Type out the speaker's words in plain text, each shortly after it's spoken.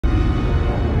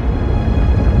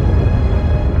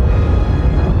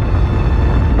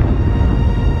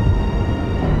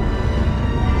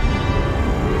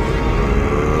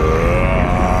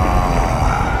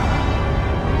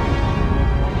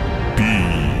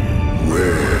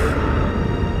Where?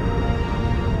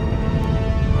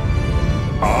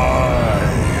 I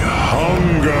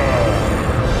hunger!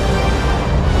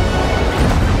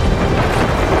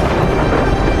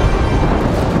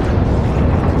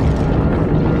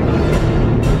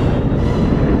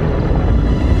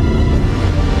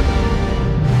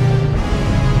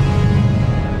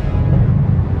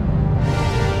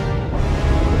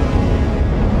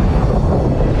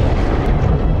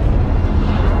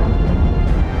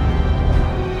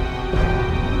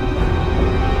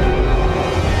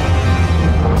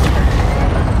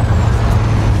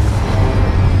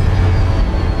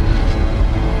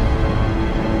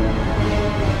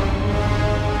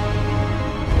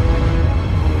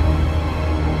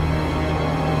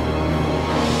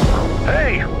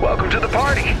 Welcome to the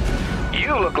party.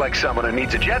 You look like someone who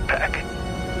needs a jetpack.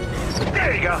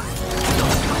 There you go.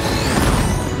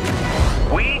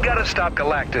 We gotta stop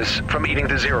Galactus from eating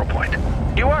the 0 point.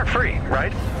 You are free,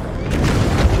 right?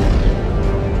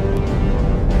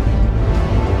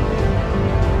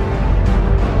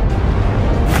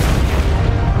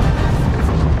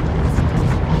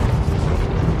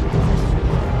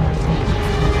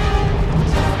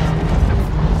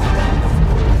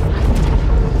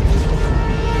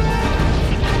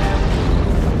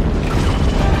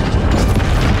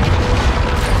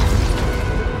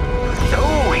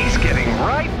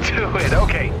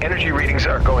 Okay, energy readings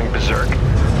are going berserk.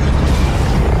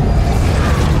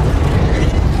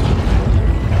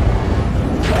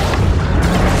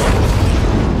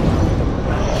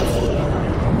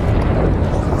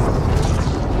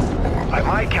 By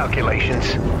my calculations,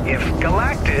 if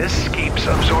Galactus keeps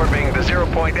absorbing the 0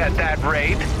 point at that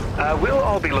rate, we'll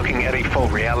all be looking at a full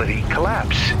reality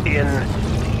collapse in...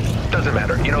 Doesn't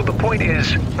matter. You know, the point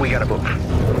is, we gotta move.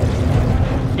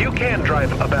 You can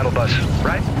drive a battle bus,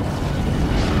 right?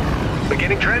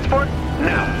 Beginning transport?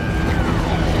 Now.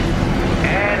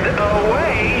 And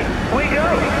away we go!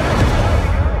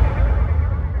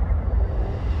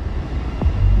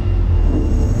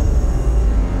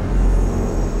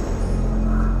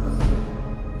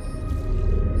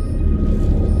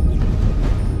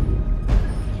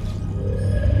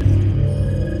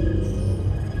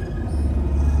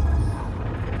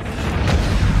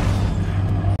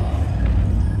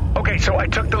 So I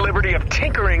took the liberty of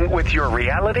tinkering with your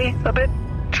reality a bit.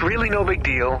 It's really no big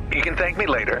deal. You can thank me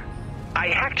later. I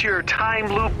hacked your time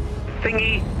loop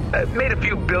thingy, made a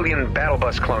few billion battle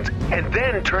bus clones, and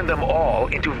then turned them all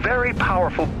into very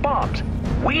powerful bombs.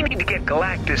 We need to get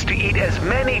Galactus to eat as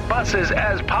many buses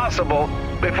as possible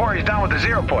before he's done with the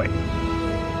 0 point.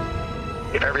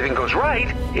 If everything goes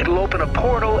right, it'll open a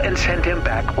portal and send him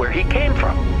back where he came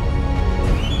from.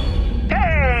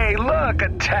 Hey, look,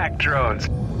 attack drones.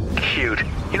 Cute.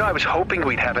 You know, I was hoping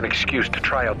we'd have an excuse to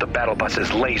try out the battle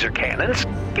bus's laser cannons.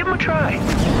 Give them a try.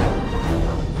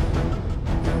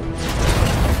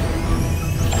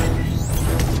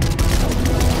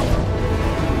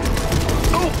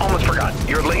 Oh, almost forgot.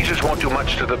 Your lasers won't do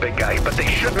much to the big guy, but they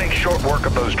should make short work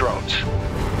of those drones.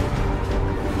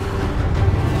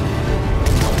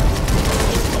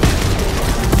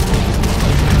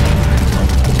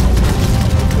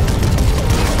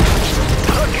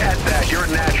 You're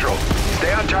natural.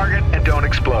 Stay on target and don't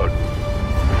explode.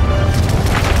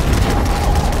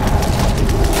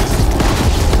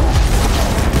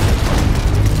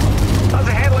 How's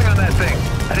the handling on that thing?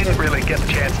 I didn't really get the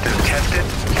chance to test it,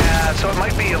 so it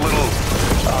might be a little,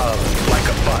 like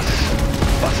a bus.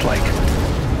 Bus-like.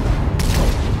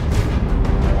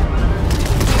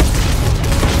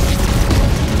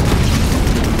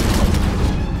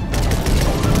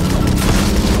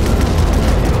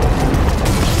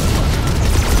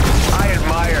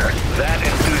 That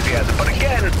enthusiasm. But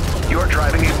again, you're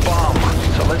driving a bomb,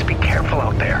 so let's be careful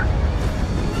out there.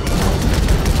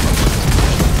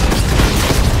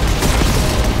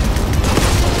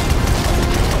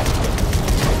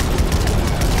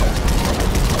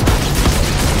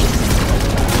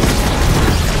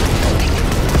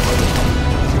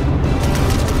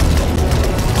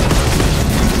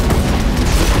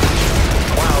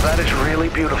 Wow, that is really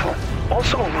beautiful.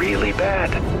 Also really bad.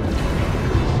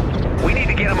 We need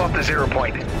to get him off the 0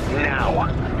 point, now.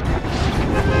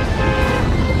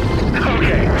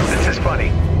 Okay, this is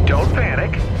funny. Don't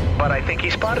panic, but I think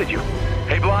he spotted you.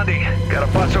 Hey, Blondie, got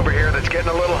a bus over here that's getting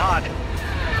a little hot.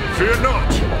 Fear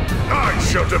not, I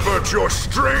shall divert your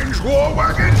strange war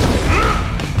wagon.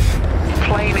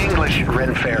 Plain English,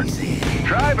 Renfair.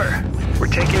 Driver, we're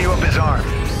taking you up his arm.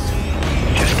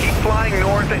 Just keep flying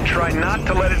north and try not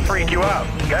to let it freak you out,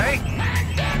 okay?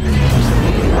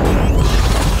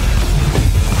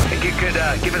 Think you could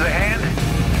give us a hand?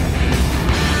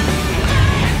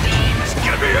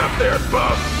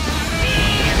 buff!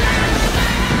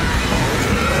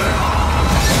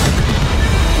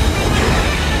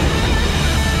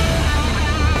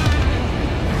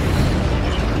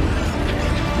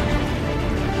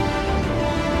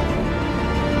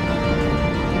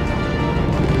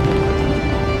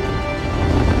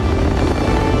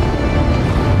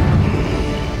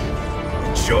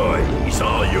 Joy, he's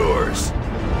all yours.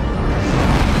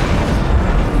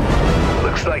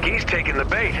 Looks like he's taking the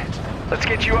bait. Let's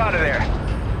get you out of there.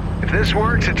 If this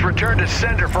works, it's return to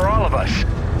sender for all of us.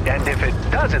 And if it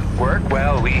doesn't work,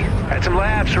 well, we had some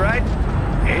laughs, right?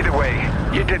 Either way,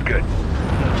 you did good.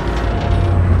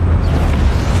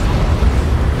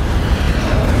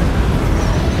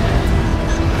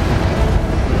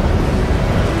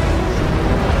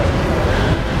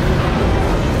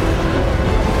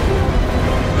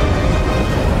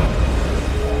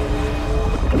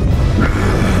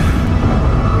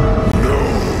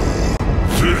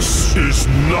 This is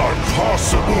not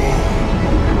possible!